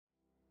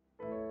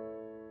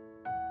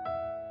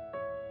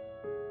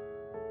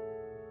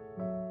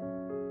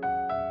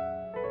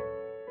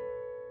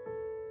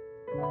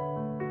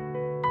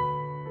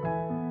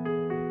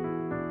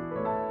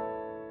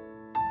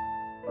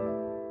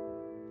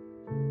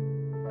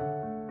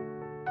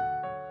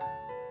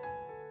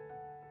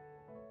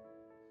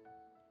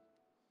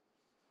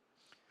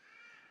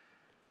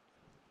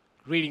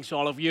Greetings to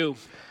all of you.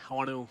 I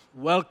want to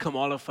welcome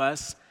all of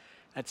us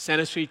at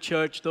Center Street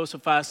Church, those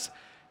of us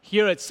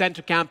here at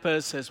Center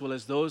Campus, as well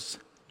as those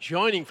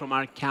joining from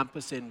our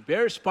campus in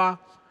Bearspaw,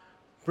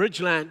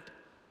 Bridgeland,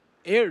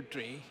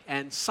 Airdrie,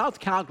 and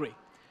South Calgary.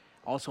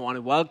 Also want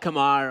to welcome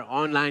our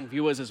online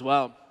viewers as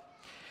well.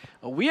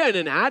 We are in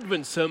an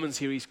Advent sermon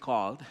series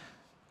called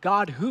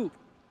God Who.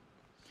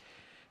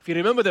 If you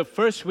remember the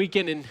first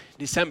weekend in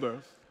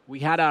December, we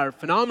had our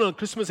phenomenal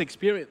Christmas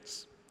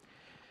experience.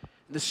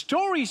 The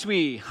stories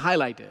we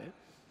highlighted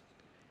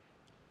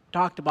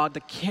talked about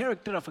the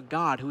character of a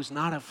God who's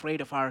not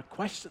afraid of our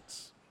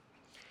questions.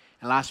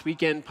 And last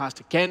weekend,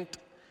 Pastor Kent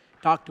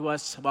talked to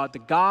us about the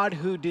God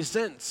who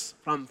descends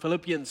from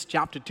Philippians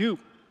chapter 2,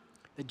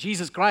 that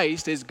Jesus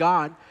Christ is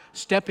God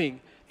stepping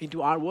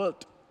into our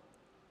world.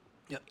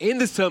 Now, in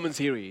this sermon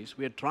series,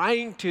 we are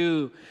trying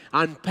to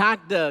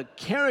unpack the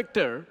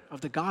character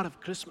of the God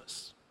of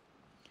Christmas.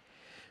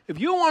 If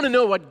you want to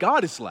know what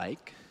God is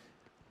like,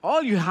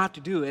 all you have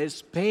to do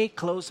is pay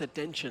close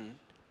attention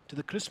to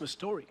the Christmas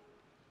story.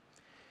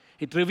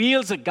 It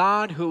reveals a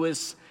God who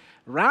is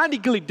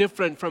radically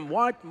different from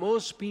what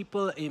most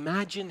people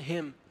imagine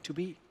him to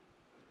be.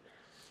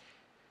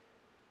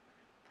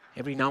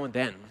 Every now and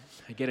then,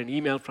 I get an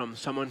email from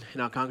someone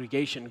in our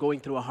congregation going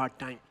through a hard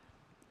time.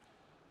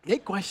 They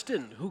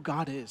question who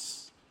God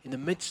is in the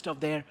midst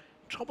of their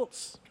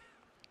troubles.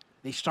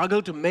 They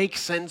struggle to make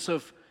sense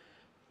of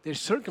their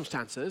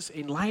circumstances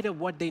in light of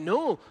what they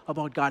know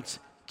about God's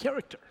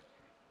character.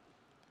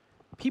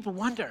 People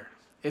wonder,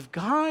 if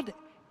God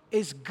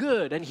is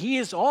good and He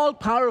is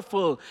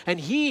all-powerful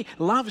and He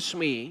loves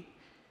me,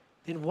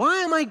 then why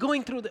am I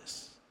going through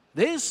this?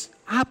 This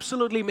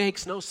absolutely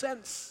makes no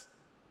sense.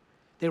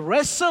 They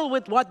wrestle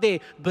with what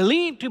they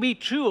believe to be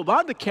true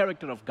about the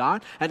character of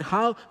God and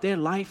how their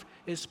life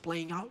is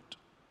playing out.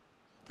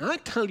 I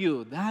tell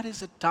you, that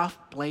is a tough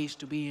place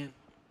to be in.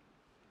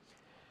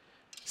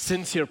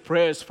 Sincere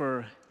prayers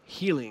for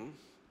healing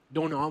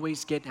don't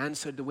always get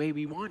answered the way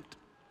we want.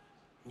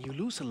 You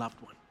lose a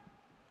loved one.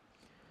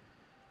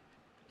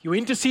 You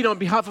intercede on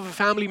behalf of a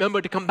family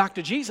member to come back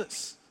to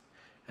Jesus,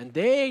 and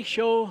they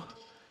show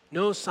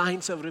no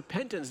signs of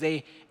repentance.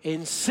 They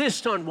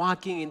insist on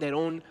walking in their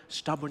own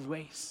stubborn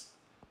ways.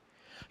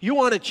 You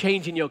want a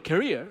change in your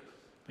career,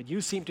 but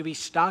you seem to be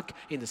stuck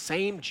in the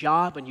same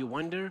job and you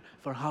wonder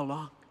for how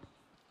long.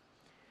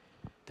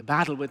 The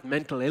battle with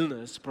mental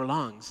illness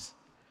prolongs,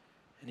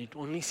 and it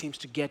only seems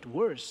to get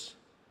worse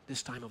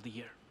this time of the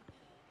year.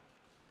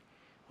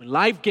 When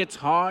life gets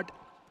hard,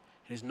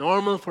 it is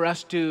normal for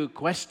us to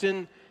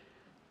question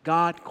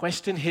God,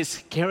 question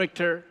His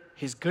character,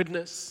 His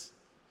goodness.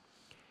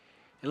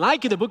 And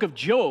like in the book of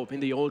Job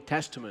in the Old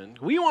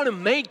Testament, we want to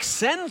make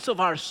sense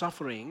of our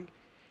suffering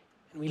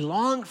and we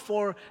long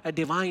for a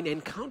divine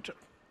encounter.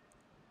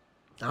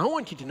 Now, I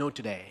want you to know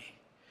today,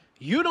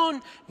 you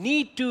don't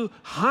need to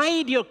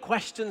hide your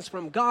questions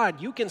from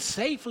God. You can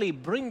safely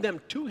bring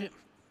them to Him.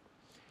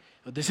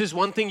 This is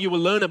one thing you will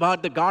learn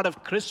about the God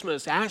of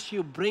Christmas as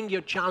you bring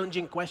your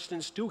challenging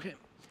questions to Him.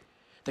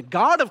 The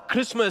God of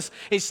Christmas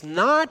is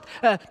not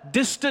a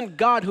distant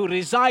God who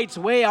resides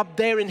way up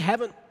there in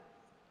heaven.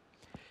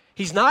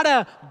 He's not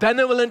a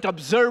benevolent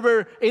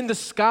observer in the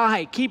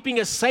sky, keeping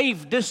a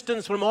safe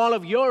distance from all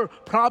of your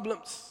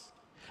problems.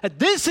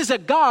 This is a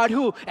God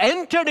who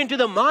entered into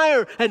the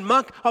mire and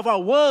muck of our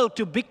world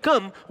to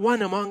become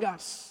one among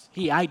us.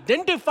 He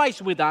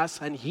identifies with us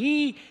and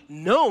He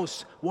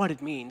knows what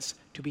it means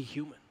to be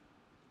human.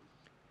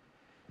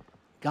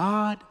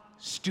 God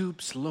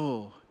stoops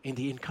low in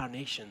the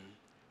incarnation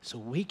so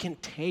we can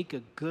take a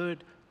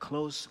good,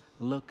 close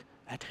look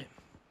at Him.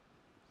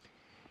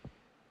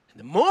 And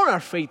the more our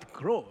faith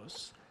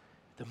grows,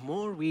 the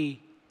more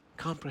we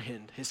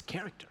comprehend His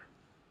character.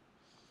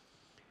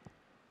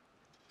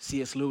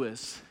 C.S.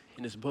 Lewis,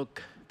 in his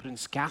book,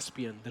 Prince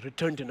Caspian, The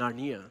Return to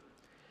Narnia,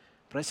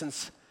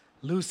 presents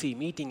Lucy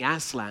meeting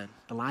Aslan,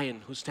 the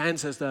lion, who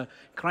stands as the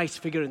Christ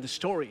figure in the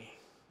story.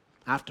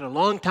 After a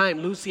long time,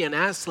 Lucy and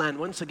Aslan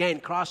once again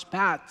cross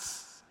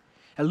paths.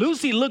 And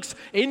Lucy looks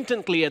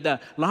intently at the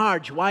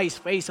large, wise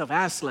face of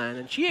Aslan,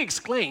 and she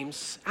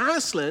exclaims,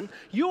 "Aslan,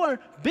 you are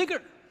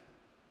bigger."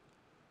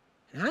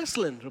 And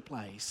Aslan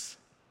replies,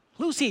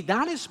 "Lucy,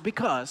 that is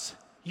because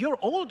you're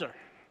older.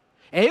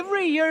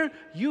 Every year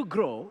you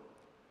grow,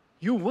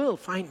 you will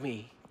find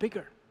me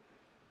bigger."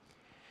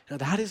 Now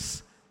that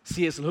is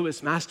C.S.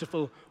 Lewis'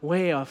 masterful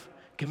way of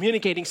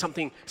communicating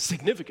something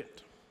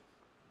significant.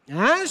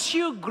 As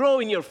you grow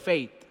in your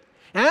faith,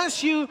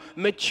 as you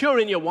mature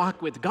in your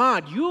walk with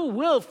God, you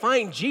will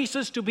find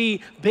Jesus to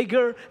be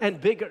bigger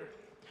and bigger.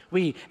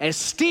 We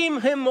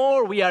esteem Him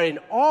more, we are in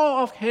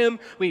awe of Him,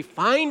 we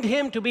find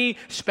Him to be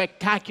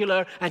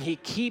spectacular, and He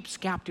keeps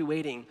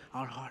captivating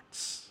our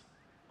hearts.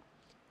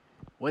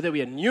 Whether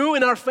we are new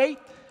in our faith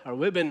or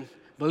we've been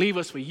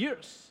believers for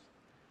years,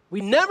 we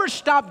never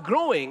stop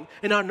growing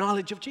in our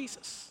knowledge of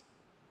Jesus.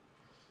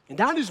 And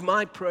that is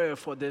my prayer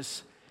for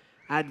this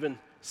Advent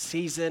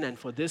season and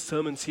for this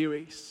sermon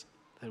series,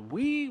 that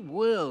we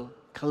will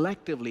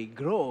collectively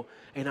grow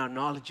in our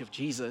knowledge of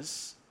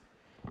Jesus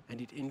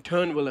and it in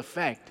turn will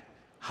affect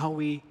how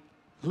we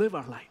live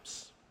our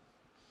lives.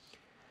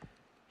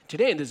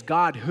 Today in this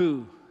God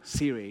Who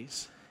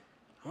series,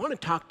 I want to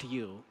talk to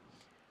you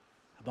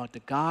about the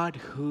God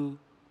who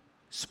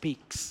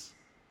speaks.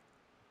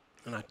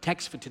 And our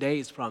text for today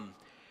is from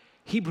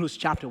Hebrews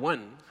chapter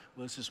 1,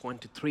 verses 1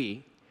 to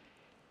 3.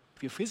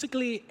 If you're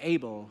physically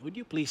able, would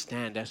you please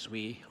stand as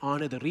we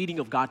honor the reading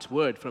of God's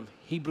word from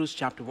Hebrews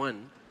chapter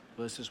 1,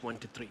 verses 1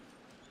 to 3.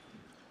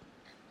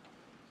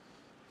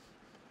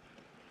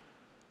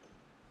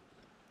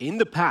 In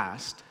the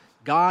past,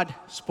 God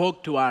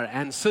spoke to our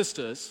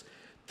ancestors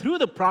through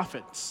the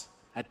prophets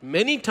at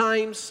many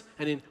times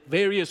and in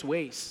various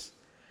ways.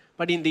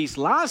 But in these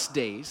last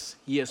days,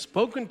 He has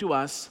spoken to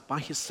us by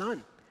His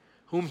Son,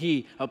 whom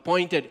He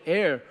appointed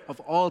heir of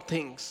all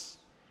things,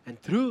 and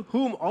through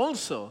whom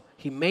also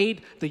He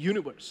made the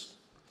universe.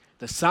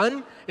 The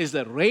Son is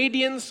the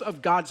radiance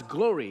of God's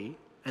glory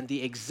and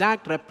the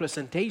exact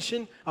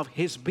representation of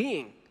His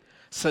being,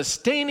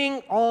 sustaining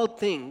all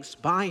things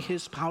by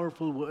His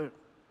powerful word.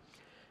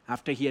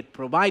 After He had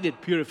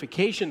provided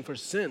purification for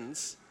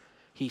sins,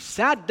 He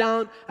sat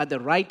down at the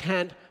right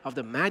hand of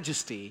the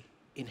Majesty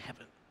in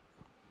heaven.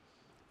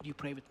 Would you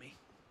pray with me?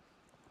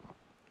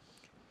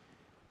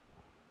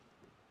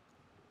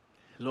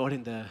 Lord,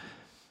 in the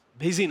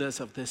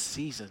busyness of this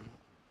season,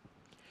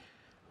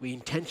 we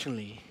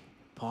intentionally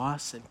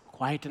pause and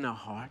quieten our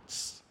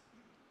hearts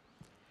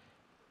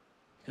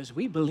because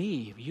we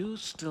believe You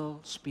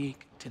still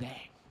speak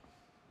today.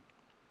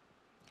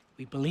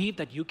 We believe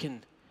that You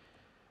can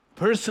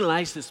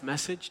personalize this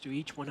message to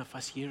each one of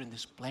us here in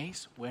this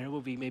place, wherever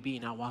we may be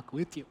in our walk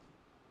with You.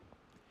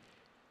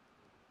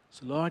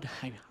 So Lord,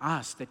 I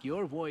ask that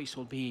Your voice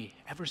will be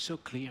ever so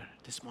clear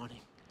this morning.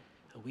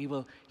 That we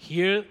will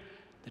hear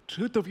the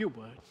truth of Your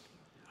word.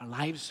 Our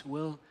lives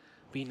will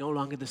be no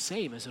longer the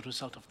same as a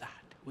result of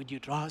that. Would You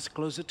draw us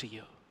closer to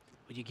You?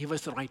 Would You give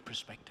us the right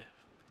perspective?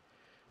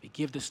 We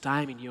give this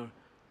time in Your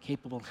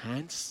capable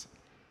hands.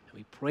 And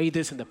we pray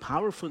this in the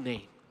powerful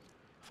name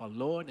of our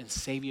Lord and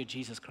Savior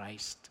Jesus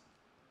Christ.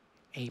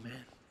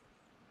 Amen.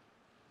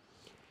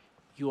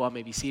 You all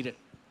may be seated.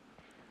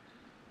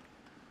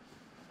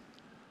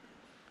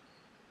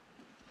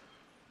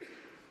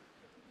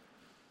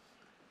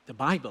 The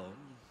Bible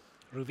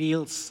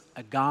reveals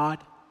a God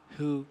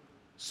who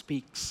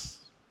speaks.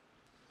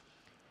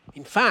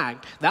 In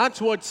fact,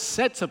 that's what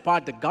sets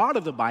apart the God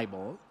of the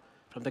Bible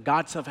from the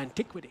gods of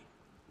antiquity.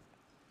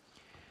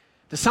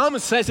 The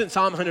psalmist says in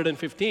Psalm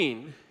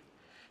 115,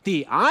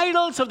 "The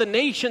idols of the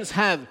nations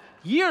have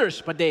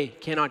ears, but they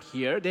cannot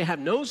hear. They have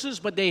noses,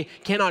 but they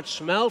cannot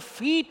smell.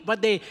 Feet,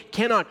 but they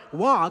cannot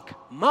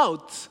walk.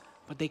 Mouths,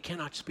 but they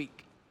cannot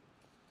speak."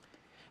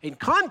 In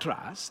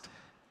contrast,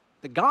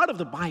 the God of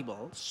the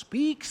Bible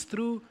speaks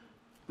through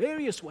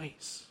various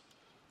ways.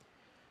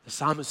 The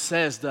psalmist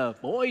says, "The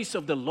voice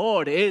of the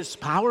Lord is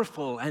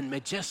powerful and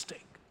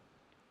majestic."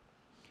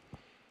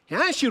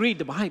 And as you read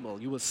the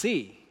Bible, you will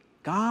see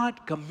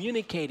God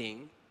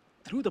communicating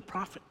through the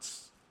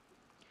prophets.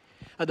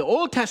 The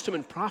Old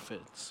Testament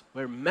prophets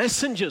were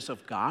messengers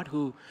of God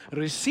who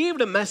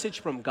received a message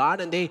from God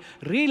and they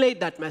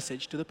relayed that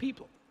message to the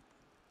people.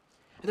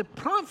 And the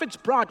prophets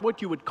brought what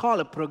you would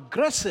call a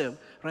progressive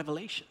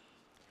revelation.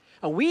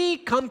 And we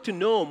come to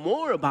know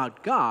more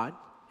about God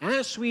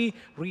as we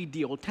read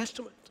the Old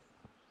Testament.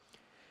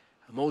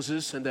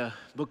 Moses in the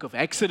book of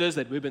Exodus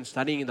that we've been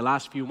studying in the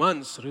last few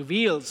months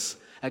reveals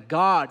a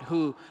God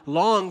who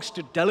longs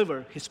to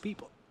deliver His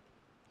people.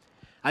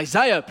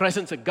 Isaiah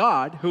presents a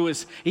God who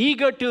is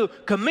eager to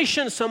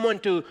commission someone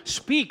to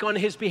speak on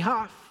his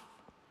behalf.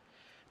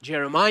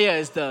 Jeremiah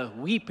is the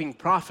weeping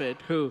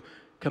prophet who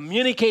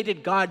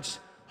communicated God's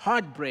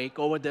heartbreak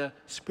over the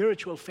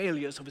spiritual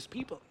failures of His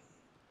people.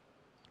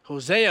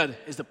 Hosea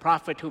is the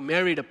prophet who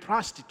married a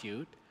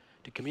prostitute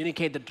to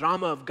communicate the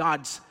drama of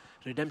God's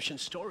redemption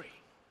story.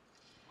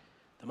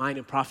 The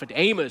minor prophet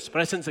Amos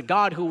presents a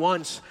God who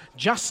wants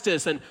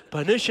justice and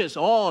punishes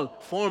all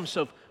forms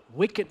of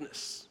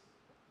wickedness.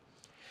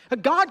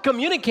 God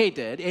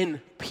communicated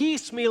in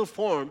piecemeal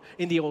form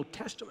in the Old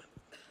Testament.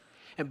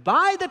 And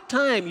by the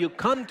time you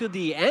come to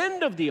the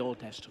end of the Old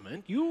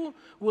Testament, you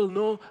will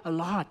know a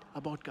lot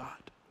about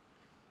God.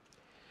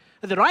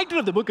 The writer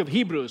of the book of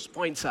Hebrews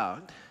points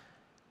out,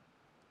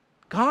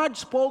 God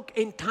spoke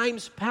in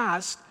times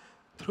past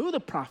through the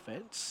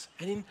prophets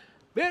and in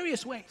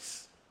various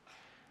ways.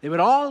 They were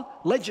all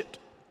legit.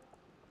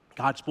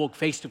 God spoke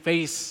face to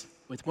face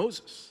with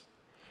Moses.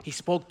 He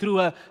spoke through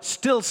a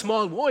still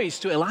small voice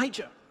to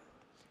Elijah.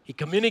 He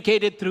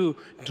communicated through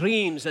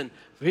dreams and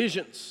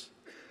visions.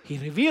 He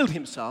revealed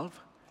Himself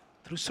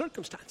through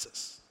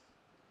circumstances.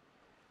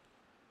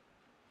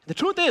 The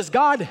truth is,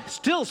 God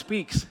still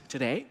speaks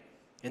today,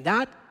 and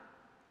that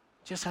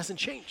just hasn't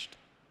changed.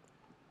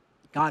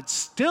 God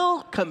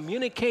still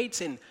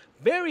communicates in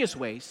various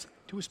ways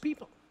to His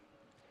people.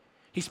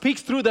 He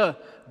speaks through the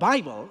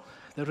Bible,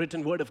 the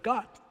written Word of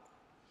God.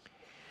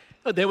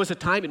 There was a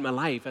time in my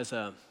life as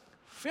a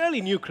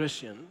fairly new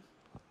Christian,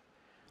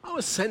 I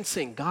was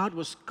sensing God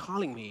was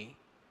calling me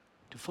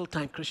to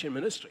full-time Christian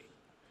ministry.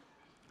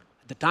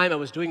 the time I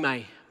was doing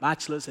my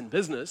bachelor's in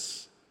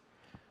business,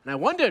 and I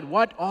wondered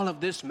what all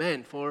of this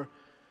meant for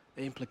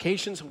the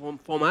implications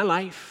for my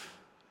life.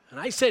 And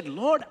I said,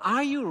 Lord,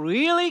 are you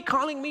really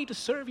calling me to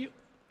serve you?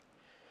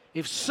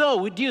 If so,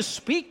 would you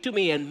speak to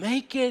me and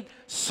make it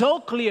so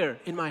clear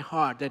in my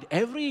heart that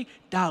every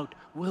doubt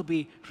will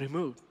be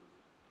removed?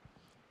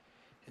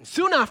 And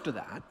soon after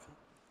that,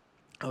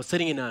 I was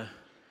sitting in a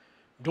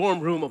dorm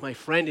room of my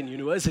friend in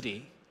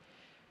university.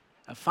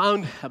 I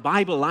found a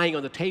Bible lying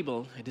on the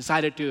table. I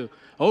decided to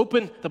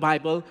open the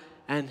Bible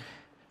and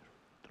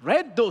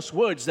read those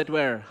words that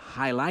were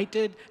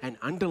highlighted and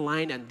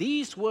underlined, and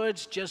these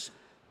words just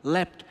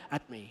leapt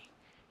at me.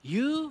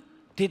 You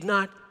did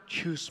not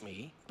choose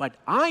me, but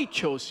I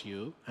chose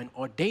you and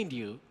ordained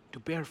you to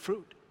bear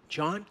fruit.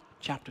 John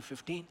chapter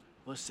 15,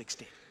 verse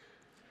 16.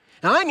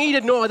 Now, I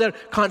needed no other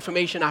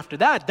confirmation after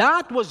that.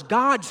 That was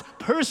God's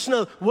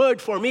personal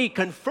word for me,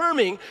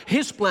 confirming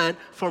His plan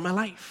for my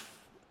life.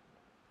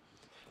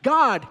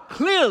 God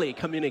clearly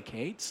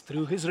communicates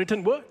through His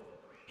written word.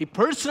 He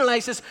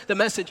personalizes the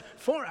message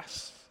for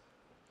us.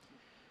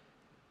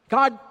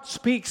 God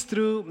speaks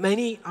through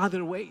many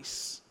other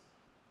ways.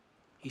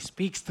 He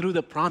speaks through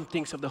the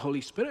promptings of the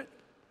Holy Spirit,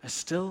 a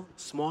still,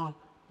 small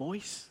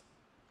voice.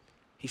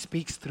 He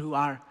speaks through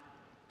our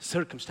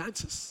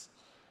circumstances.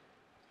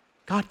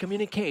 God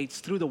communicates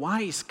through the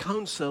wise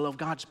counsel of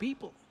God's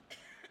people.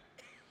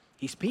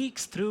 He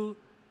speaks through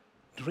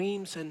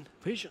dreams and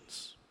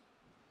visions.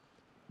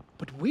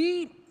 But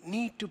we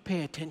need to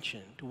pay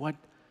attention to what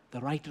the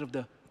writer of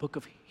the book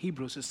of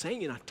Hebrews is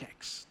saying in our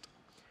text.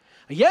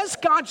 Yes,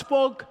 God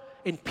spoke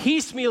in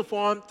piecemeal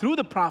form through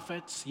the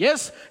prophets.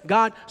 Yes,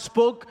 God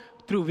spoke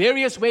through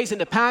various ways in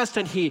the past,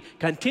 and He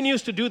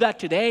continues to do that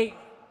today.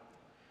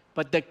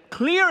 But the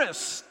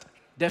clearest,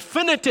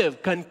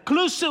 definitive,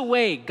 conclusive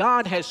way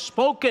God has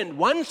spoken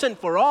once and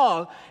for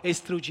all is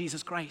through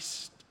Jesus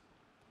Christ.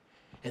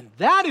 And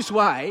that is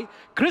why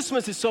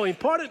Christmas is so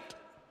important.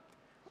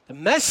 The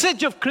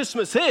message of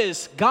Christmas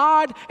is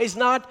God is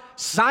not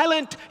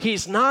silent,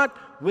 He's not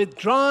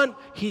withdrawn,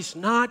 He's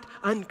not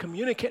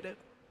uncommunicative.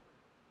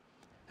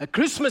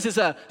 Christmas is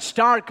a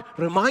stark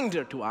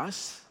reminder to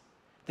us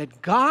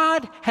that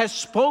God has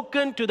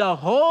spoken to the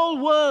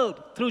whole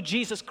world through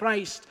Jesus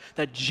Christ,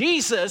 that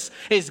Jesus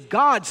is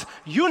God's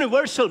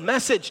universal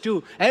message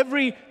to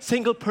every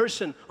single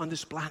person on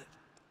this planet.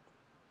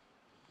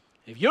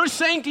 If you're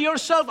saying to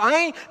yourself,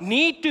 I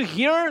need to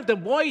hear the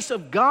voice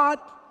of God,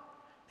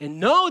 and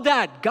know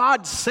that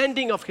God's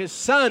sending of His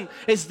Son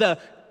is the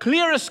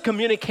clearest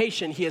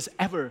communication He has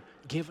ever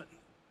given.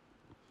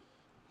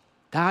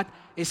 That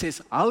is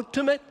His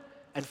ultimate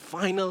and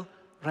final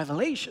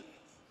revelation.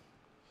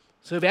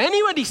 So if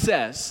anybody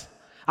says,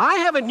 I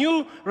have a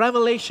new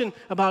revelation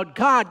about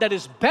God that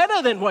is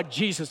better than what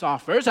Jesus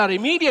offers, our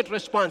immediate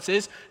response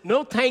is,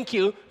 no thank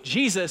you,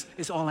 Jesus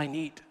is all I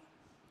need.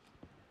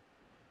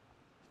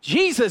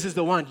 Jesus is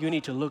the one you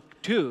need to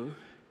look to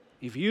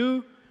if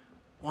you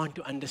want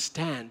to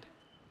understand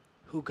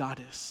who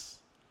God is.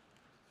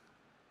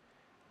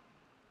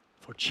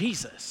 For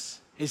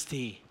Jesus is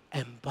the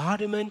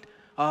embodiment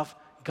of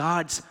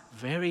God's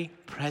very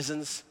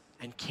presence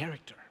and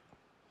character.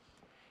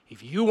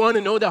 If you want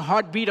to know the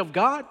heartbeat of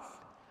God,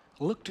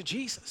 look to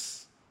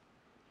Jesus.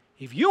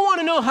 If you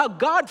want to know how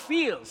God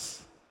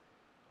feels,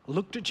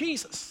 look to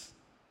Jesus.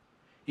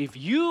 If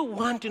you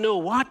want to know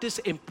what is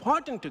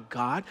important to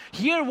God,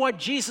 hear what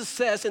Jesus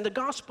says in the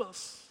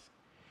Gospels.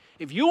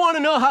 If you want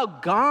to know how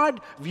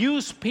God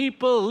views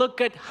people,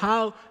 look at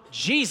how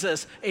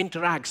Jesus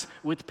interacts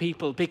with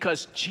people,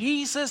 because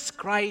Jesus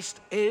Christ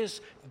is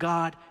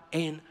God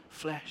in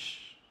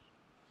flesh.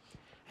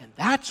 And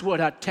that's what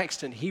our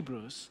text in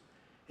Hebrews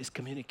is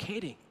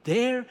communicating.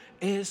 There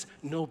is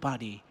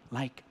nobody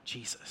like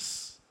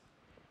Jesus.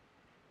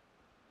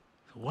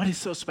 What is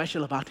so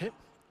special about Him?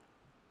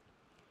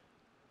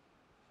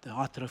 The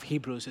author of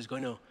Hebrews is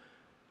going to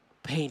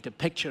paint a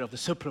picture of the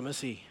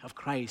supremacy of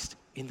Christ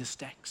in this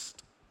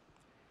text.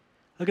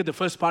 Look at the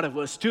first part of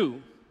verse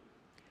 2.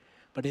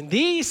 But in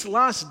these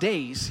last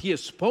days, He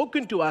has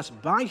spoken to us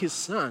by His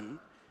Son,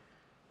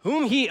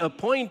 whom He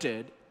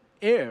appointed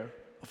heir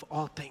of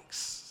all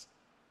things.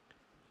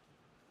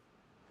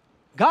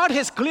 God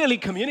has clearly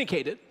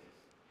communicated.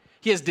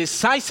 He has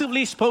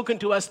decisively spoken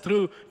to us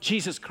through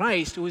Jesus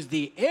Christ, who is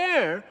the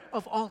heir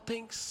of all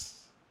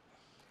things.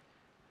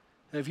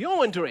 Now, if you're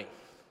wondering,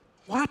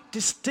 what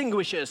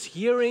distinguishes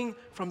hearing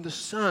from the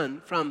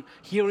Son from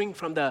hearing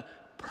from the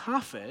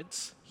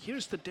prophets,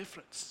 here's the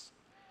difference.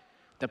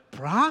 The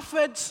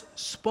prophets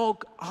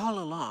spoke all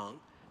along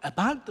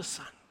about the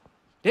Son.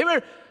 They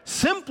were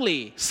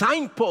simply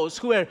signposts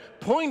who were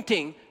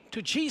pointing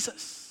to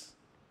Jesus.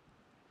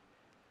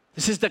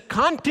 This is the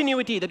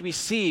continuity that we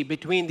see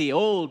between the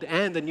Old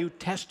and the New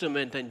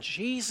Testament, and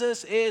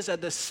Jesus is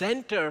at the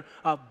center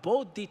of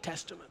both the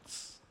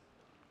Testaments.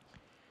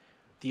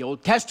 The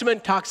Old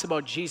Testament talks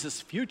about Jesus'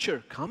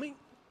 future coming,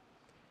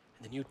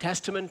 and the New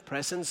Testament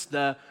presents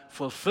the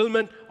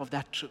fulfillment of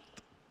that truth.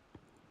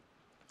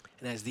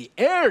 And as the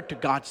heir to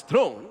God's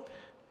throne,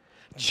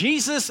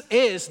 Jesus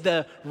is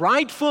the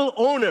rightful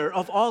owner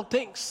of all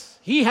things.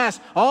 He has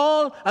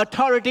all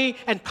authority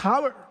and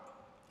power.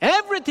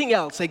 Everything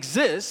else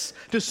exists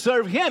to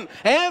serve him.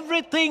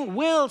 Everything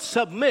will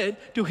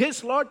submit to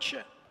his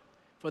lordship.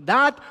 For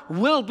that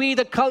will be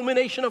the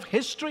culmination of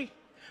history,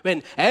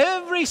 when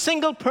every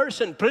single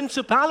person,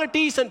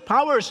 principalities and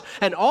powers,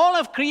 and all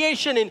of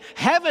creation in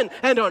heaven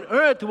and on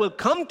earth will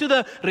come to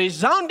the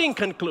resounding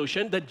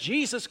conclusion that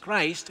Jesus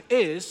Christ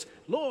is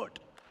Lord.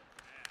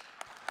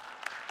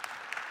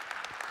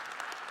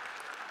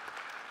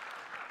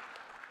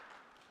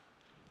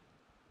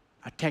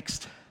 Our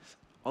text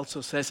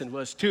also says in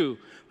verse 2,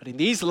 but in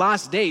these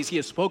last days he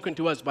has spoken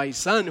to us by his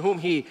Son, whom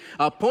he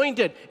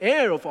appointed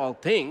heir of all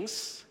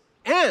things,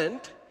 and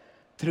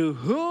through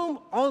whom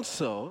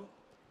also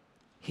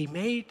he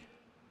made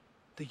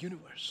the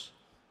universe.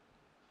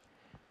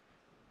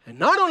 And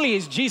not only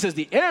is Jesus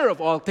the heir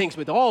of all things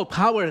with all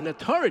power and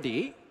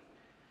authority,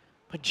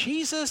 but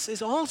Jesus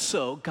is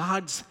also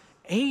God's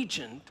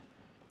agent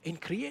in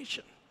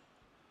creation.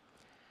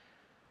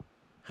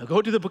 Now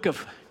go to the book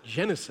of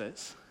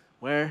Genesis,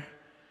 where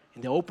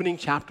in the opening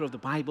chapter of the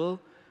Bible,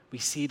 we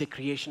see the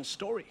creation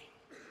story.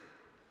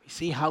 We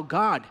see how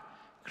God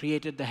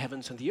created the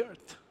heavens and the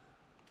earth.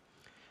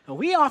 And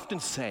we often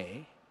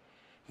say,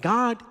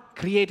 God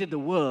created the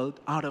world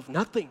out of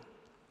nothing.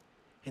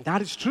 And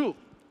that is true.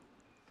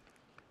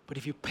 But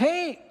if you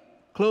pay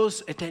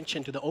close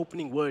attention to the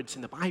opening words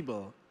in the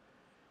Bible,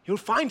 you'll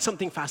find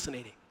something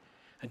fascinating.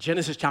 In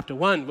Genesis chapter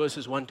 1,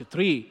 verses 1 to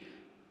 3, it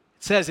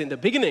says, in the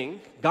beginning,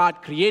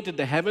 God created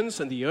the heavens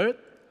and the earth.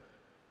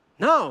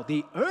 Now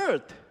the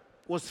earth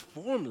was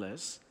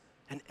formless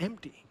and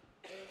empty.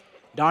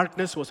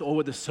 Darkness was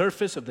over the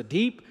surface of the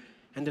deep,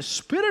 and the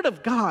Spirit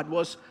of God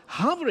was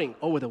hovering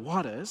over the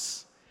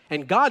waters.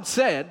 And God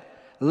said,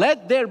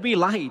 let there be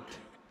light.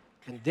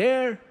 And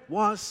there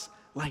was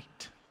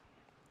light.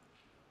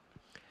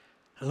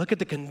 And look at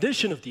the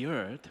condition of the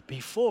earth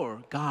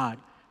before God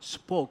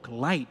spoke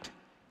light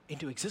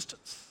into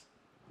existence.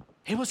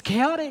 It was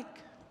chaotic.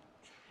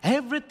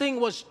 Everything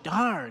was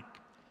dark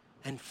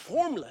and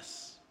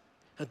formless.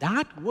 Now,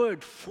 that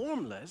word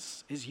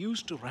formless is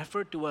used to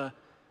refer to a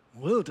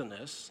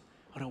wilderness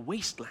or a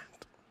wasteland.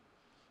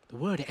 The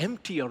word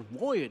empty or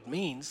void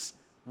means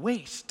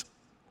waste.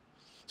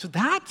 So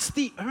that's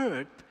the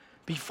earth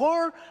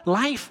before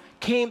life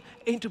came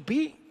into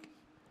being.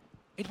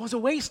 It was a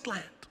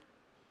wasteland.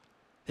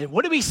 Then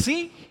what do we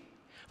see?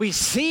 We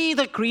see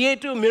the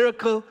creative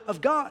miracle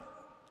of God.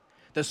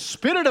 The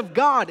Spirit of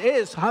God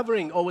is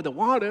hovering over the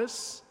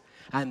waters,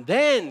 and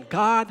then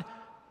God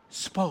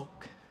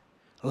spoke.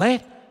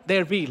 Let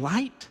there be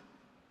light,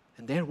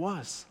 and there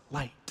was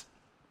light.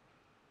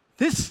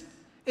 This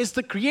is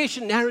the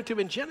creation narrative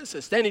in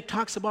Genesis. Then it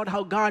talks about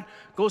how God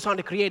goes on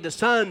to create the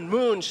sun,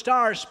 moon,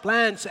 stars,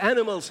 plants,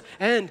 animals,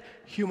 and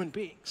human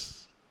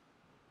beings.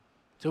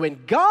 So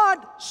when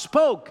God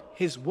spoke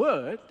his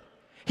word,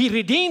 he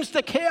redeems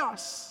the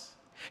chaos.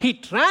 He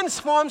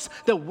transforms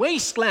the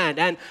wasteland,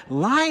 and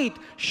light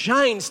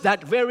shines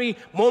that very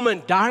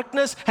moment.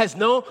 Darkness has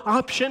no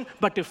option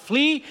but to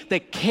flee. The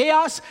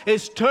chaos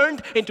is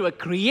turned into a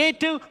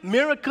creative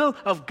miracle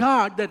of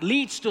God that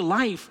leads to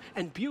life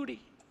and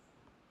beauty.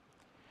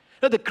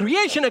 Now, the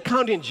creation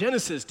account in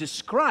Genesis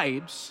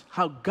describes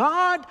how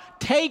God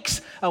takes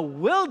a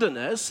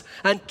wilderness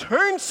and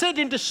turns it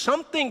into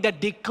something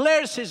that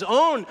declares his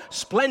own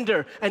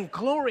splendor and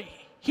glory.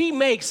 He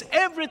makes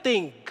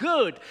everything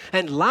good,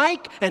 and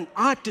like an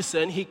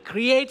artisan, he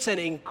creates an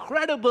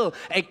incredible,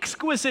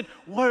 exquisite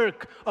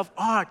work of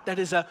art that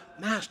is a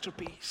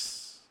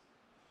masterpiece.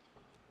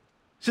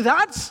 So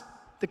that's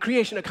the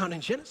creation account in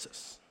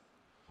Genesis.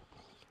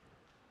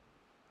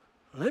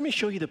 Let me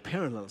show you the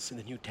parallels in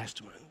the New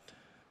Testament.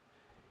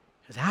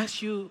 Because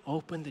as you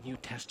open the New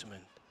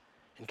Testament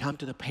and come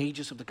to the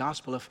pages of the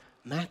Gospel of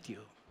Matthew,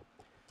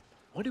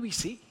 what do we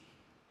see?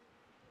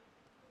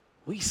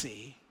 We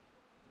see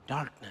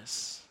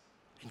darkness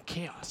and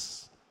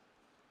chaos.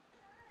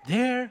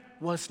 There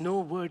was no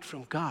word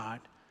from God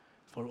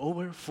for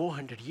over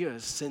 400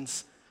 years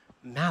since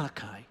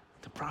Malachi,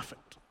 the prophet.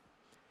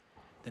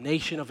 The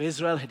nation of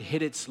Israel had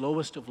hit its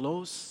lowest of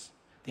lows.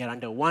 They are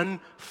under one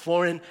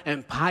foreign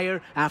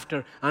empire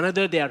after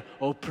another. They are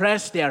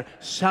oppressed. They are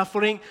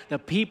suffering. The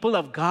people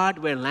of God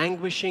were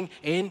languishing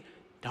in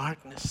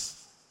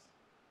darkness.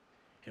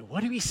 And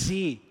what do we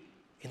see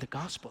in the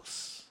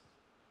Gospels?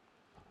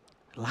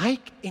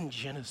 Like in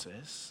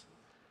Genesis,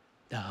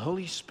 the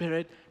Holy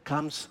Spirit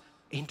comes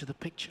into the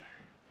picture.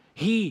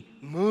 He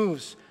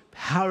moves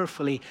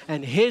powerfully,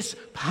 and his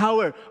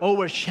power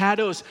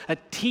overshadows a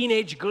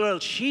teenage girl.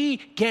 She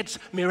gets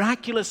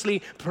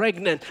miraculously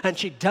pregnant, and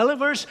she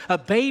delivers a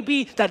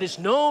baby that is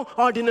no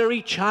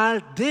ordinary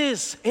child.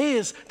 This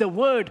is the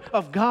Word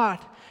of God.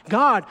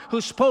 God,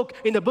 who spoke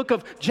in the book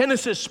of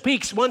Genesis,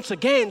 speaks once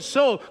again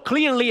so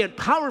clearly and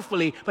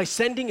powerfully by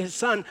sending his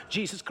Son,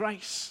 Jesus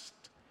Christ.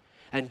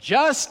 And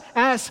just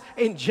as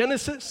in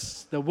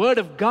Genesis, the word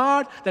of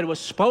God that was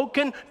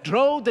spoken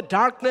drove the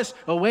darkness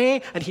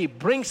away, and he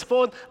brings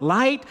forth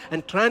light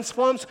and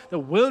transforms the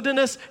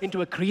wilderness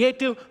into a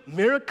creative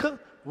miracle,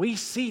 we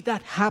see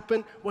that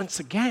happen once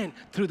again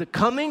through the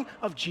coming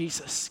of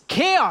Jesus.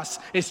 Chaos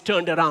is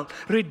turned around.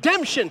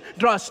 Redemption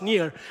draws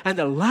near. And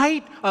the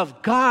light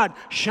of God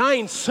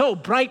shines so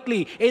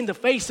brightly in the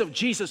face of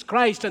Jesus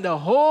Christ, and the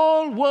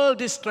whole world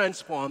is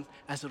transformed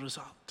as a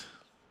result.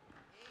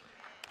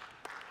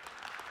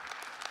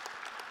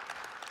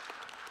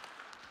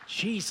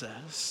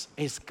 Jesus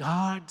is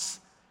God's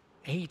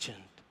agent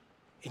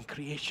in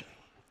creation.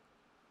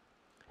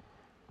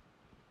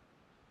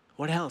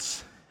 What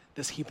else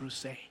does Hebrews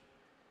say?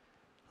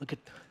 Look at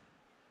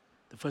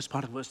the first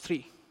part of verse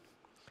 3.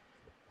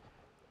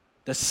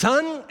 The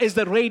Son is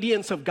the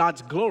radiance of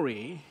God's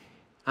glory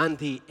and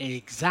the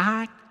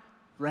exact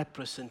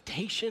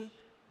representation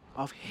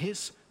of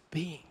His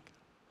being.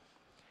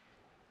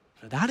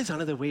 Now, that is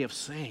another way of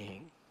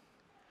saying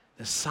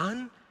the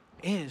Son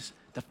is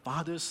the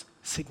Father's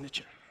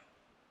signature.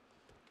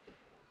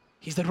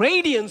 He's the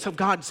radiance of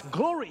God's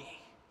glory.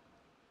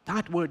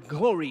 That word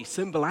glory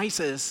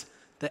symbolizes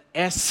the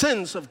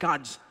essence of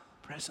God's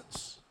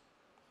presence.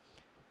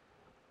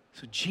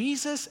 So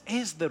Jesus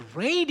is the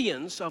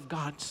radiance of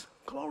God's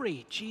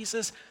glory.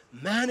 Jesus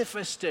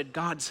manifested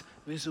God's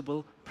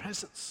visible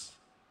presence.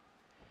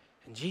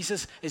 And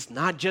Jesus is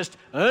not just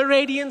a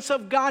radiance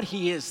of God,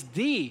 He is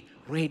the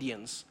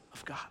radiance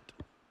of God.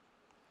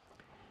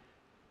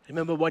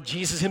 Remember what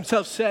Jesus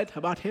Himself said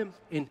about Him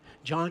in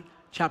John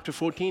chapter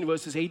 14,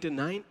 verses 8 and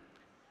 9?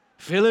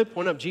 Philip,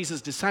 one of Jesus'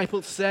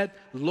 disciples, said,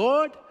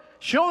 "Lord,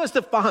 show us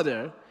the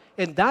Father,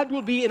 and that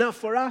will be enough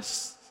for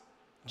us."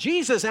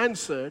 Jesus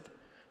answered,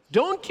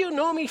 "Don't you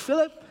know me,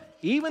 Philip,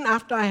 even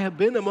after I have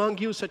been among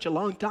you such a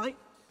long time?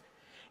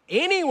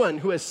 Anyone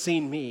who has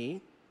seen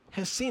me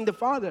has seen the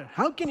Father.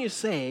 How can you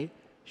say,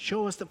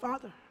 'Show us the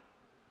Father'?"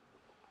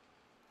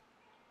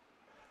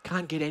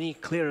 Can't get any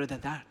clearer than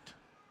that.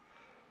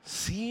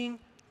 Seeing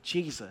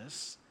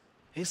Jesus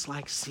is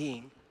like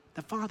seeing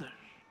the Father.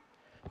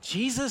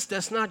 Jesus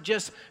does not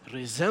just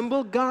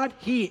resemble God,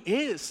 He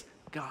is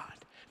God.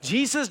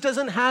 Jesus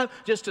doesn't have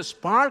just a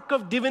spark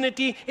of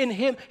divinity in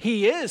Him,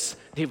 He is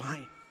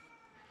divine.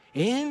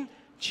 In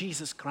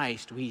Jesus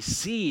Christ, we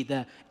see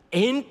the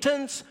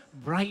intense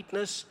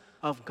brightness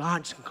of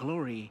God's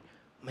glory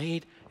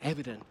made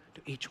evident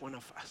to each one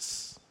of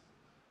us.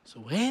 So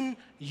when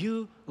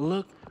you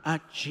look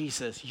at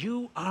Jesus,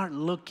 you are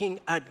looking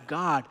at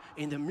God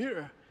in the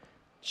mirror.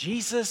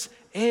 Jesus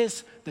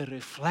is the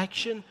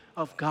reflection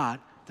of God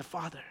the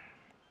Father.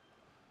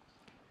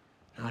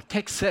 Now, our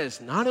text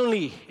says not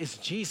only is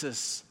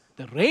Jesus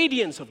the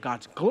radiance of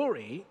God's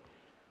glory,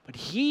 but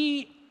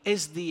He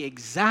is the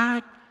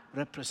exact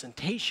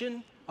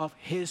representation of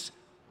His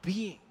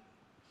being.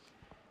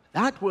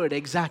 That word,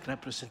 exact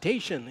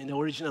representation, in the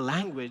original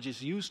language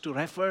is used to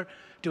refer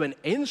to an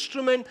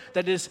instrument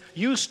that is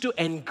used to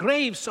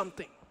engrave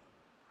something.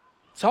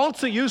 It's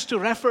also used to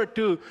refer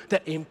to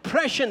the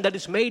impression that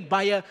is made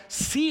by a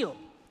seal.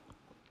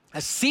 A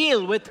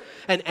seal with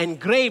an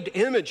engraved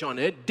image on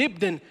it,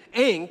 dipped in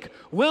ink,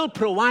 will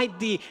provide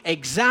the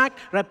exact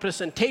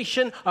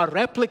representation or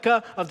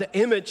replica of the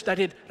image that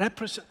it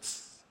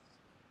represents.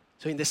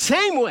 So in the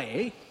same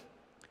way,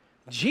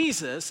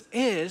 Jesus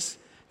is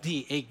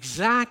the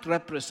exact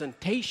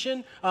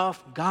representation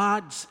of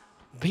God's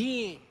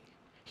being.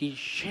 He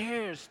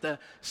shares the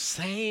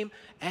same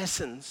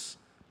essence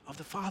of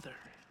the Father.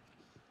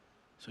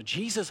 So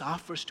Jesus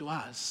offers to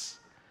us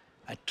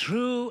a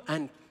true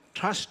and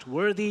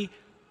trustworthy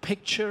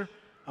picture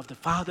of the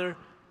Father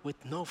with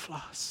no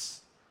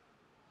flaws.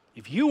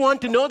 If you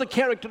want to know the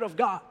character of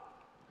God,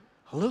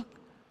 look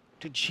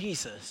to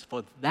Jesus,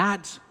 for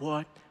that's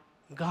what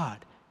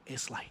God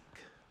is like.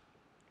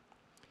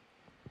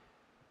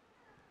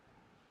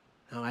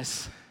 Now,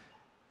 as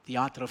the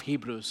author of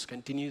Hebrews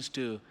continues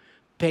to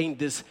paint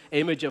this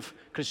image of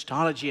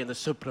Christology and the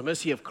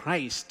supremacy of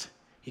Christ,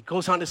 he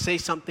goes on to say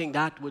something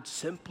that would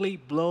simply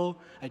blow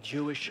a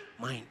Jewish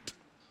mind.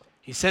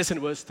 He says in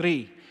verse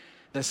 3,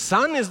 the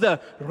Son is the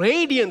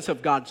radiance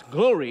of God's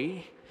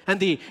glory and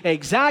the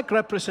exact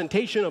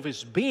representation of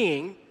His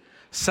being,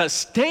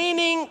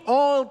 sustaining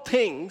all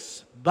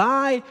things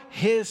by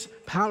His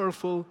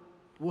powerful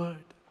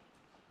word.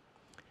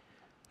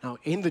 Now,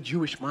 in the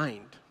Jewish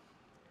mind,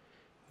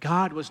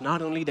 God was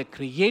not only the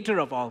creator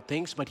of all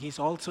things, but He's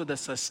also the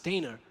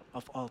sustainer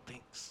of all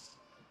things.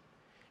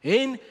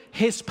 In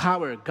His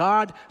power,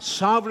 God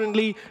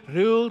sovereignly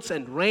rules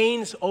and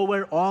reigns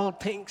over all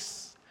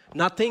things.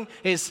 Nothing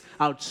is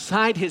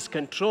outside His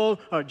control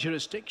or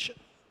jurisdiction.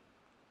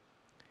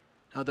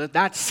 Now,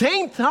 that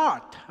same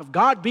thought of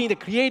God being the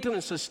creator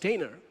and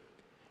sustainer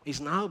is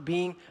now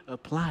being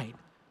applied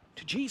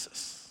to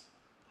Jesus.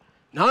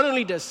 Not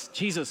only does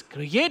Jesus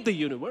create the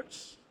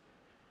universe,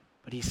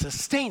 but He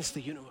sustains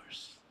the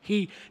universe.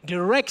 He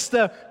directs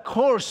the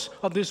course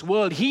of this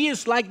world. He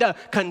is like the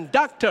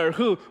conductor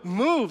who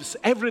moves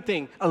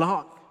everything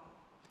along.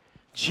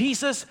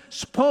 Jesus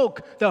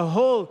spoke the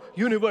whole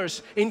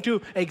universe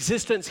into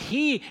existence.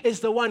 He is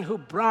the one who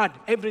brought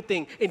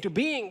everything into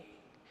being.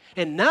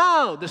 And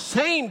now the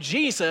same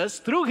Jesus,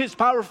 through his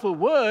powerful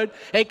word,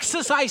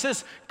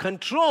 exercises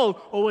control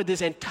over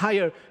this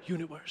entire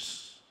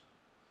universe.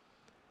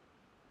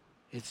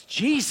 It's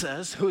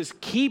Jesus who is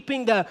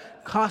keeping the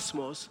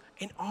cosmos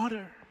in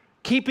order,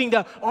 keeping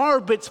the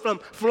orbits from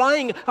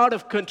flying out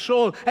of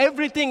control.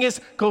 Everything is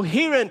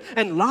coherent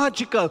and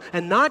logical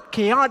and not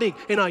chaotic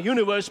in our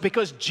universe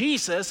because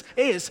Jesus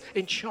is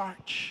in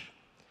charge.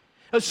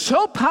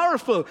 So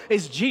powerful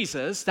is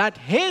Jesus that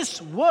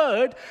his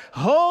word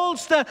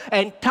holds the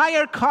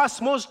entire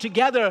cosmos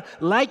together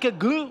like a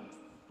glue.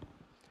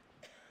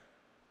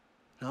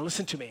 Now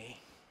listen to me.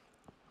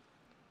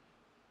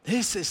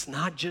 This is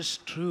not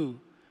just true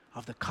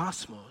of the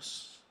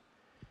cosmos.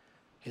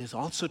 It is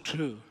also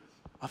true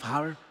of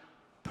our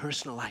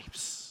personal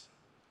lives.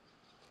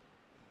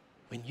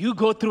 When you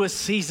go through a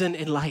season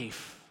in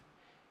life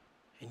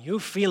and you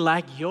feel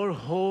like your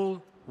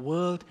whole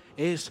world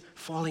is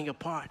falling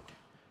apart,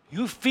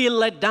 you feel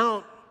let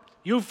down,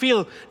 you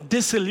feel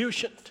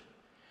disillusioned,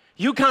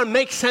 you can't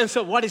make sense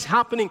of what is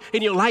happening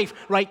in your life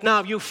right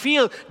now. You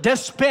feel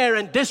despair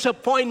and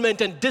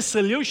disappointment and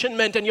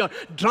disillusionment, and you're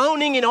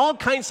drowning in all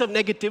kinds of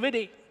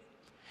negativity.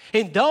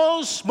 In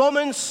those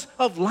moments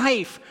of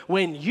life,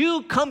 when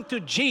you come to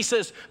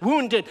Jesus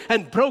wounded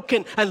and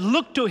broken and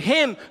look to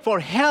him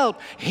for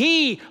help,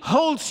 he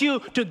holds you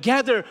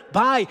together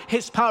by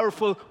his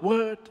powerful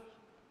word.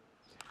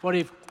 For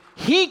if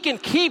he can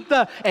keep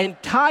the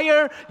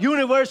entire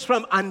universe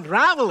from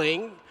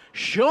unraveling,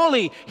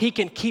 surely he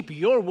can keep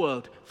your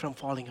world from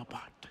falling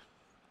apart.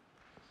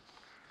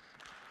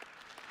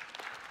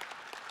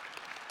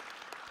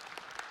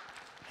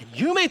 And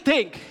you may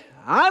think,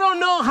 I don't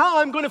know how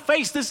I'm going to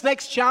face this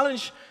next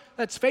challenge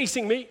that's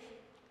facing me,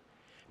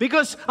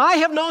 because I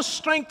have no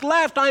strength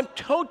left. I'm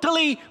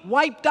totally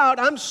wiped out.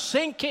 I'm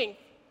sinking.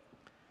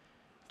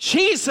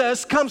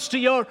 Jesus comes to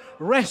your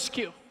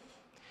rescue.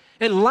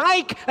 And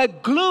like a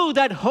glue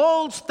that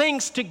holds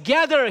things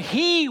together,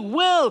 he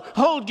will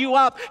hold you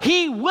up.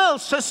 He will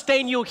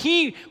sustain you.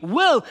 He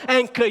will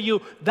anchor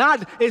you.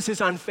 That is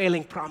his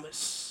unfailing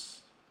promise.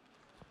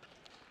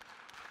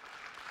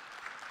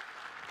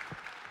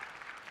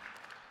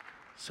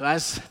 So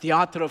as the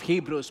author of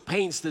Hebrews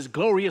paints this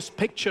glorious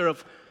picture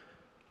of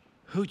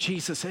who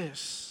Jesus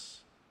is,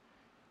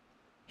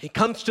 he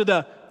comes to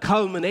the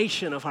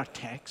culmination of our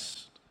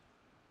text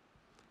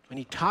when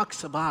he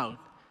talks about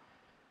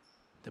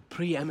the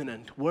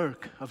preeminent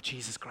work of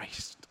Jesus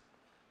Christ.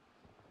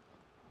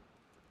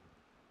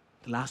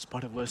 The last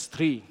part of verse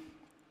 3.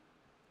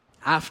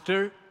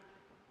 After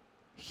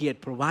he had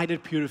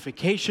provided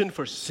purification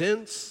for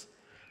sins,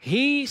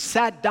 he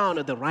sat down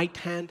at the right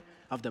hand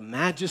of the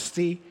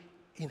majesty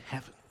in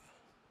heaven.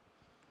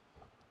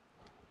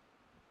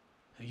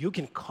 You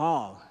can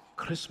call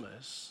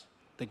Christmas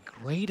the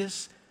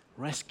greatest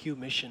rescue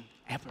mission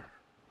ever.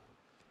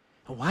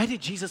 Why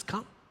did Jesus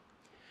come?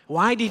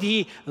 Why did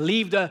he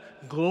leave the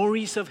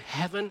glories of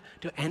heaven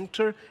to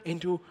enter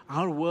into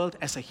our world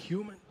as a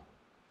human?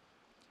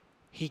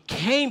 He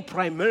came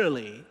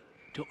primarily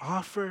to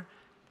offer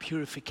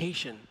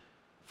purification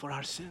for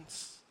our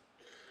sins.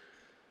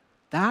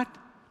 That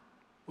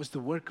was the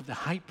work of the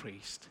high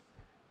priest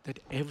that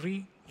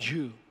every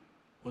Jew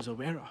was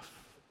aware of.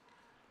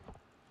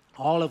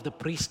 All of the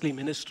priestly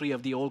ministry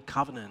of the Old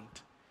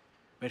Covenant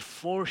were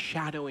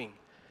foreshadowing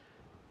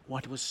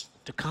what was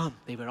to come.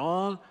 They were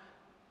all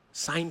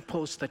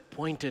signposts that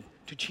pointed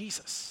to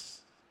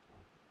Jesus.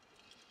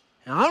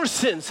 And our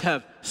sins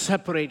have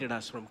separated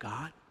us from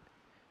God.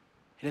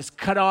 It has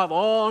cut off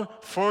all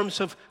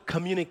forms of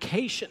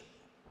communication.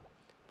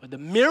 But the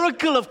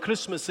miracle of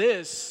Christmas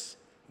is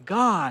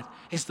God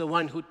is the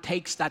one who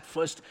takes that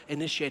first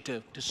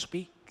initiative to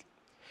speak.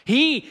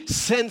 He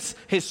sends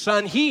his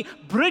son, he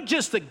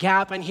bridges the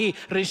gap, and he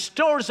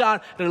restores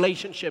our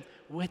relationship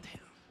with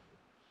him.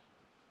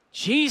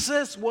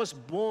 Jesus was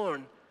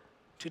born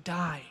to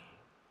die.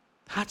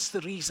 That's the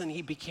reason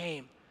he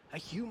became a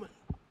human.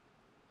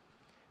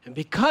 And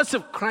because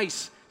of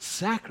Christ's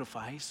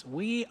sacrifice,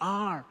 we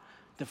are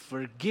the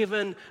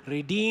forgiven,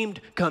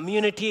 redeemed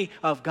community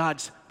of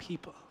God's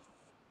people.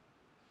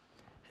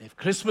 And if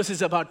Christmas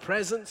is about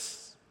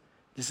presents,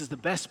 this is the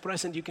best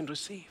present you can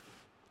receive.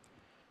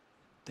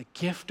 The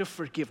gift of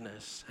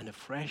forgiveness and a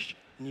fresh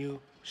new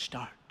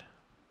start.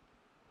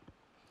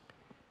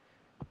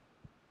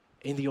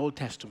 In the Old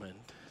Testament,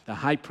 the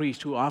high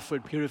priest who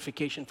offered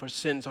purification for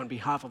sins on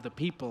behalf of the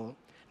people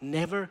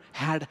never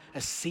had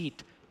a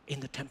seat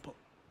in the temple,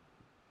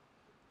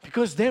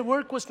 because their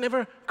work was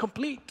never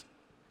complete,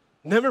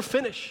 never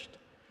finished.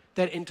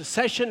 Their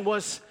intercession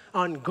was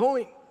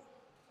ongoing.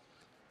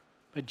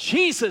 But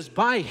Jesus,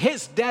 by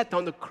his death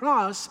on the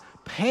cross,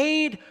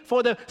 paid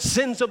for the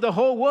sins of the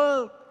whole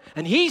world.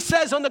 And he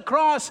says on the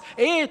cross,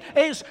 it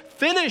is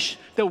finished.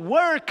 The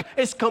work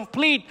is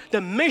complete.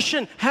 The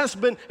mission has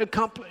been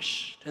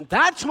accomplished. And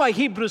that's why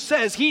Hebrews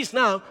says he's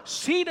now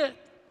seated.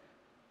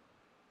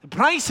 The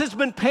price has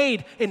been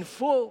paid in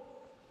full.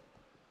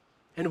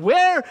 And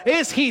where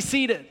is he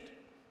seated?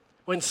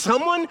 When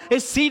someone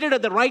is seated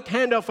at the right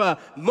hand of a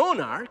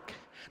monarch,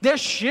 they're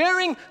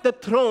sharing the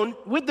throne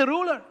with the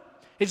ruler.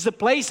 It's the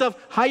place of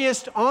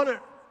highest honor.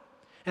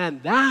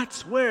 And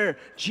that's where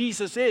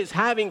Jesus is,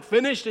 having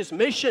finished his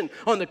mission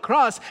on the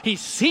cross.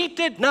 He's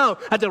seated now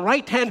at the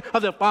right hand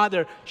of the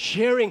Father,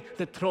 sharing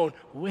the throne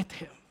with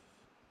him.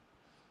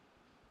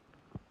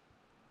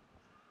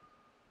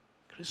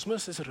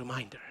 Christmas is a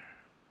reminder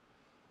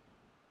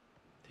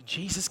that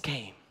Jesus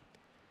came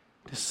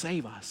to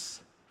save us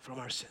from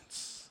our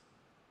sins.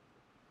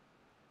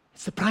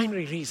 It's the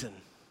primary reason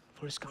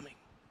for his coming.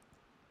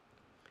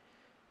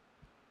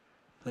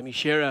 Let me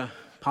share a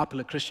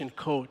popular Christian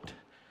quote.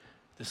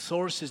 The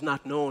source is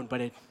not known, but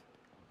it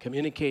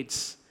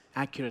communicates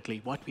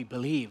accurately what we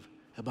believe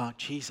about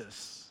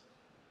Jesus.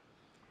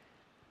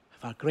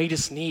 If our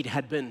greatest need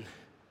had been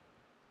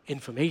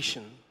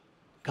information,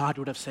 God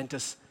would have sent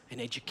us an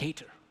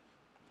educator.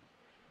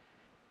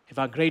 If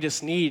our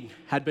greatest need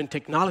had been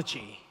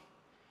technology,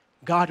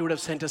 God would have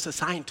sent us a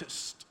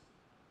scientist.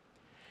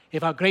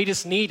 If our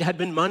greatest need had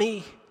been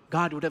money,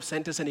 God would have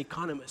sent us an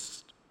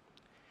economist.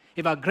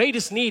 If our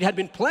greatest need had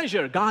been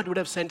pleasure, God would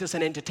have sent us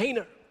an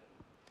entertainer.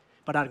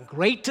 But our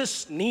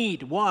greatest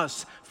need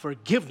was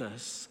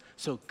forgiveness,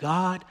 so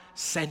God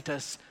sent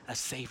us a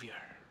Savior.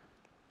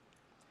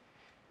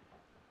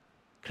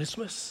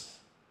 Christmas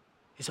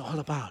is all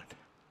about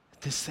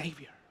this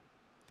Savior.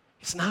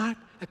 It's not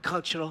a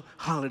cultural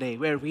holiday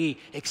where we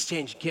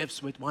exchange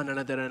gifts with one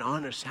another and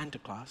honor Santa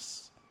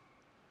Claus.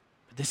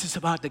 But this is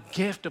about the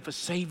gift of a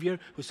Savior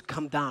who's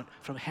come down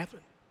from heaven.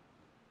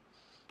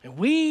 And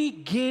we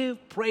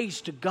give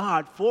praise to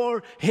God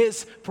for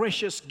his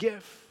precious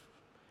gift.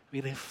 We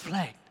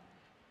reflect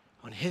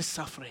on his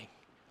suffering,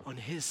 on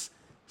his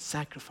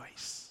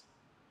sacrifice.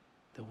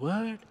 The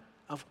Word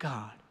of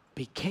God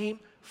became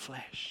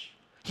flesh.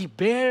 He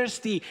bears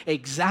the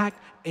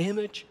exact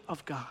image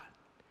of God.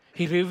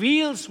 He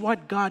reveals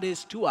what God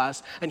is to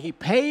us, and he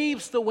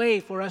paves the way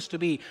for us to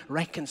be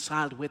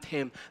reconciled with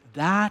him.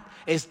 That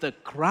is the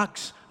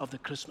crux of the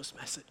Christmas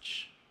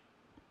message.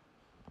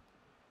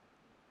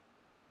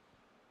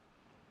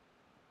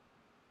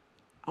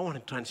 I want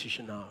to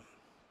transition now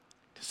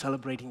to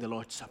celebrating the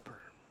Lord's Supper.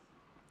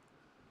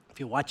 If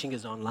you're watching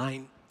us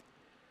online,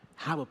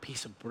 have a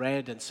piece of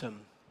bread and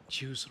some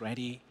juice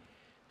ready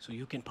so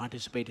you can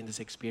participate in this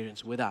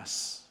experience with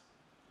us.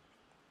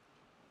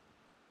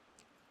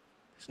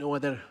 There's no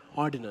other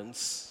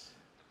ordinance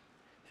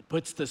that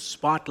puts the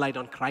spotlight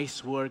on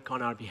Christ's work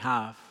on our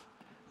behalf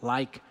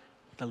like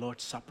the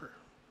Lord's Supper.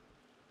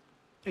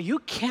 You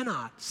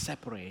cannot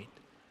separate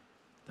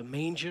the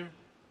manger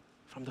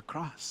from the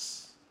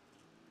cross.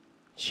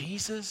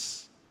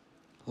 Jesus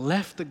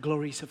left the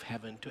glories of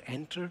heaven to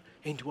enter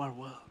into our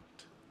world.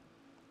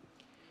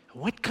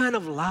 What kind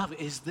of love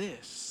is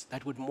this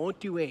that would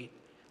motivate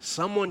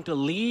someone to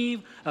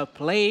leave a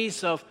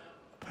place of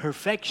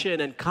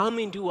perfection and come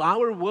into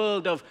our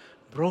world of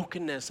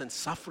brokenness and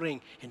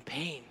suffering and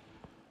pain?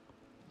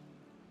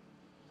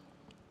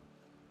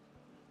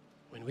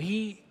 When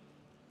we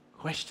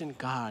question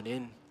God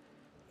in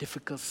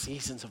difficult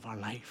seasons of our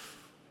life,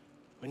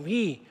 when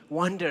we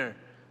wonder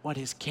what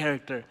his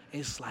character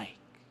is like,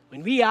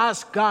 when we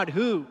ask God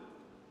who,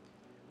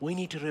 we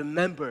need to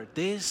remember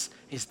this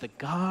is the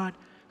God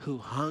who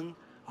hung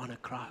on a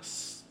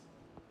cross.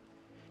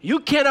 You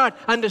cannot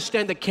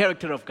understand the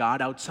character of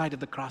God outside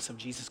of the cross of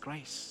Jesus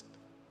Christ.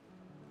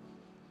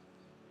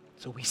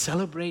 So we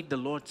celebrate the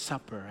Lord's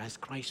Supper as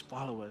Christ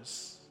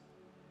followers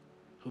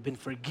who've been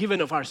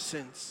forgiven of our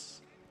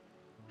sins.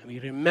 And we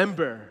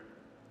remember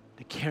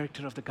the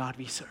character of the God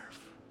we serve.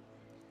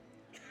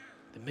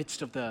 In the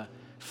midst of the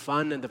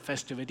fun and the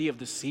festivity of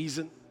the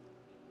season,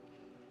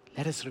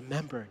 let us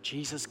remember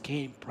Jesus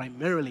came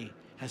primarily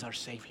as our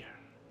Savior.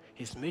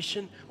 His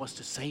mission was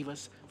to save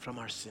us from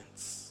our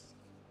sins.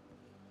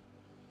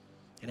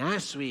 And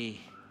as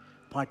we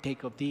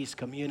partake of these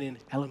communion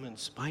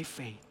elements by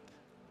faith,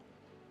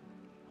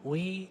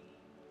 we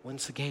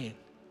once again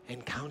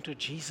encounter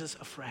Jesus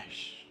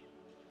afresh,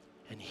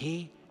 and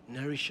he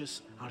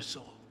nourishes our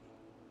soul.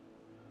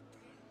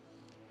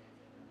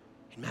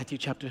 In Matthew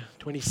chapter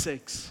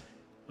 26,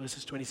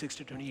 verses 26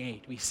 to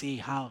 28, we see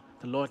how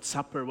the Lord's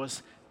Supper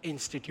was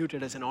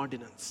instituted as an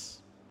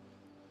ordinance.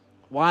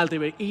 While they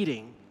were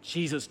eating,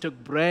 Jesus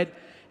took bread,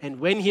 and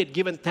when he had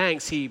given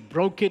thanks, he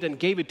broke it and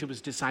gave it to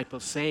his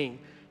disciples, saying,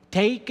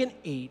 "Take and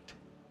eat.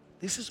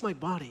 This is my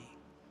body."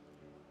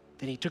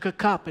 Then he took a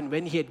cup, and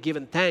when he had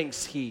given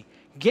thanks, he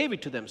gave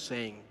it to them,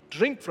 saying,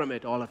 "Drink from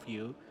it, all of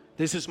you.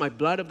 This is my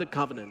blood of the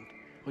covenant,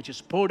 which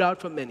is poured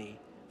out for many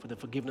for the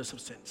forgiveness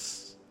of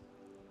sins."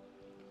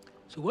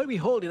 So what we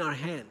hold in our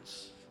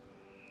hands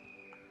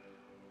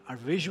are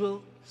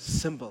visual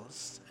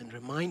symbols and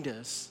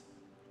reminders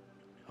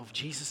of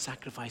Jesus'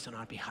 sacrifice on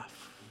our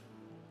behalf.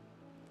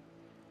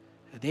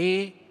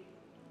 They,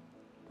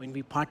 when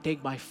we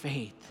partake by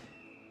faith,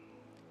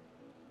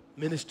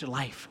 minister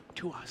life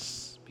to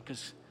us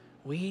because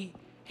we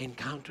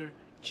encounter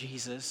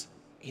Jesus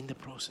in the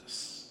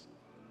process.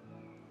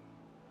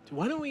 So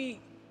why don't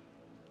we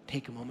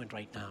take a moment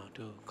right now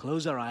to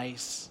close our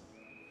eyes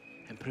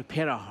and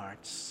prepare our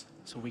hearts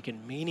so we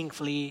can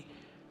meaningfully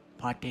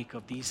partake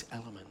of these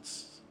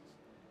elements.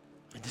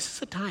 And this is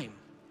the time.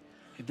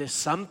 If there's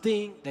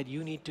something that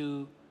you need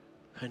to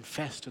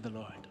confess to the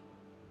Lord,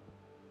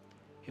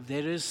 if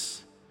there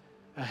is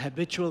a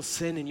habitual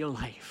sin in your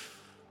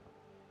life,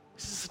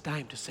 this is the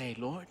time to say,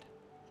 Lord,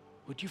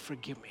 would you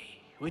forgive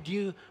me? Would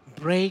you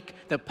break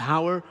the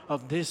power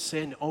of this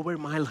sin over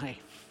my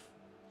life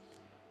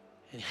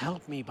and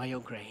help me by your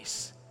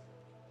grace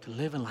to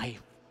live a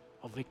life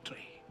of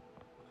victory?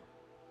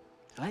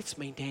 Let's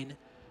maintain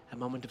a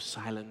moment of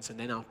silence, and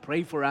then I'll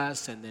pray for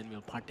us, and then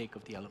we'll partake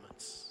of the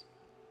elements.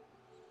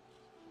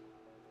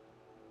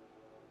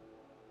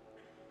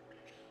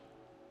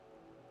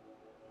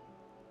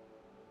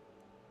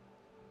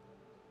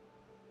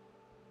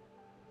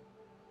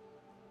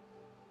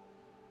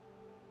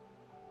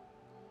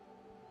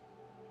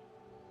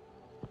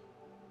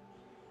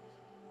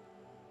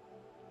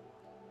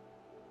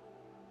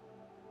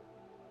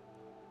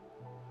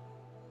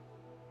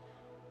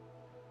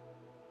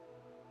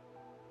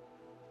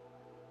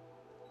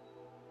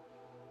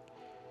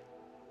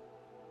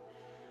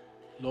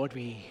 Lord,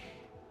 we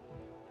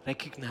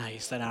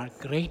recognize that our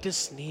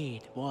greatest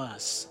need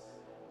was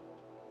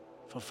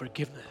for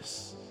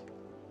forgiveness.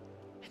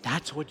 And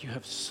that's what you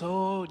have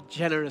so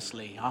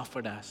generously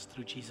offered us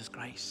through Jesus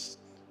Christ.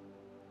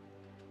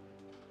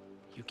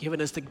 You've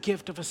given us the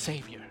gift of a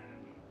Savior.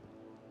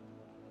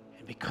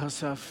 And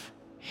because of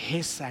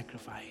His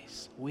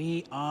sacrifice,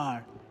 we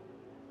are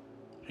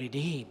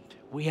redeemed.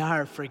 We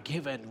are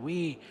forgiven.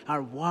 We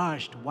are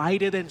washed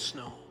whiter than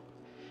snow.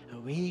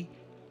 And we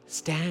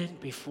stand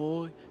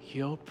before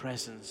your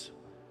presence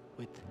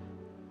with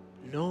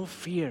no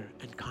fear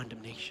and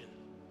condemnation,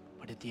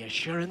 but with the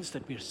assurance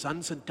that we are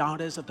sons and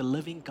daughters of the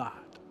living God.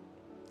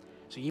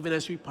 So even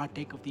as we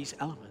partake of these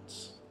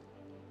elements,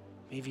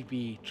 may we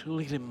be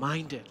truly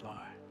reminded, Lord,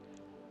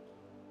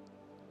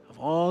 of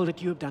all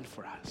that you have done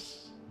for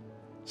us.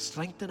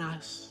 Strengthen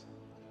us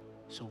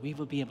so we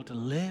will be able to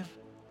live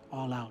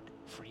all out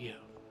for you.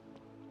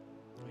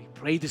 We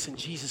pray this in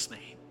Jesus'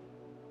 name.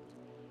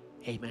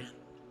 Amen.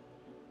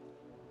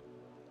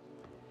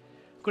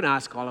 I'm going to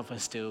ask all of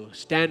us to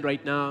stand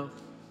right now.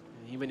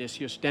 Even as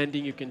you're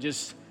standing, you can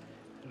just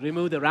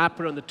remove the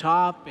wrapper on the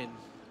top, and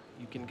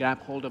you can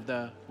grab hold of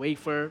the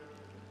wafer.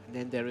 And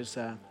then there is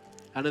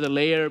another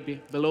layer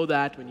below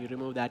that. When you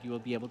remove that, you will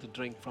be able to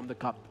drink from the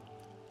cup.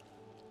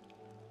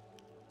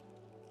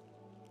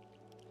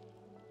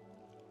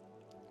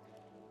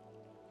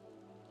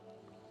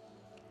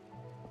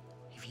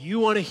 If you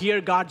want to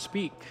hear God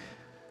speak,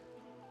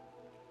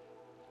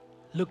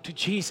 look to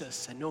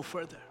Jesus and no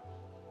further.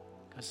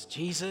 Because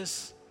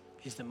Jesus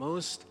is the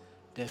most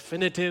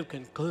definitive,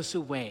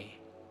 conclusive way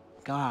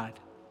God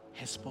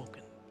has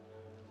spoken.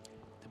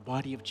 The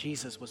body of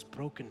Jesus was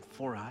broken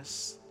for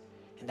us,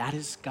 and that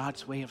is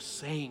God's way of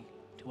saying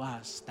to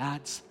us,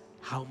 that's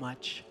how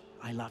much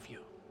I love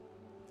you.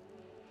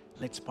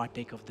 Let's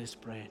partake of this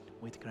bread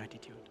with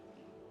gratitude.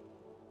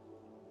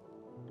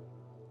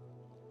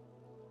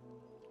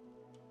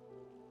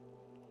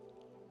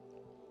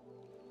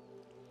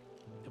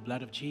 The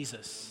blood of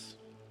Jesus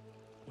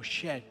was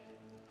shed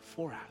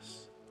for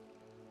us.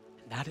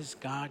 And that is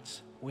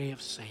God's way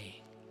of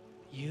saying,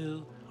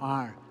 you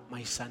are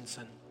my sons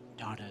and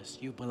daughters.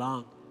 You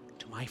belong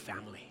to my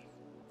family.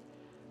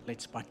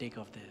 Let's partake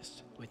of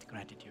this with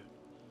gratitude.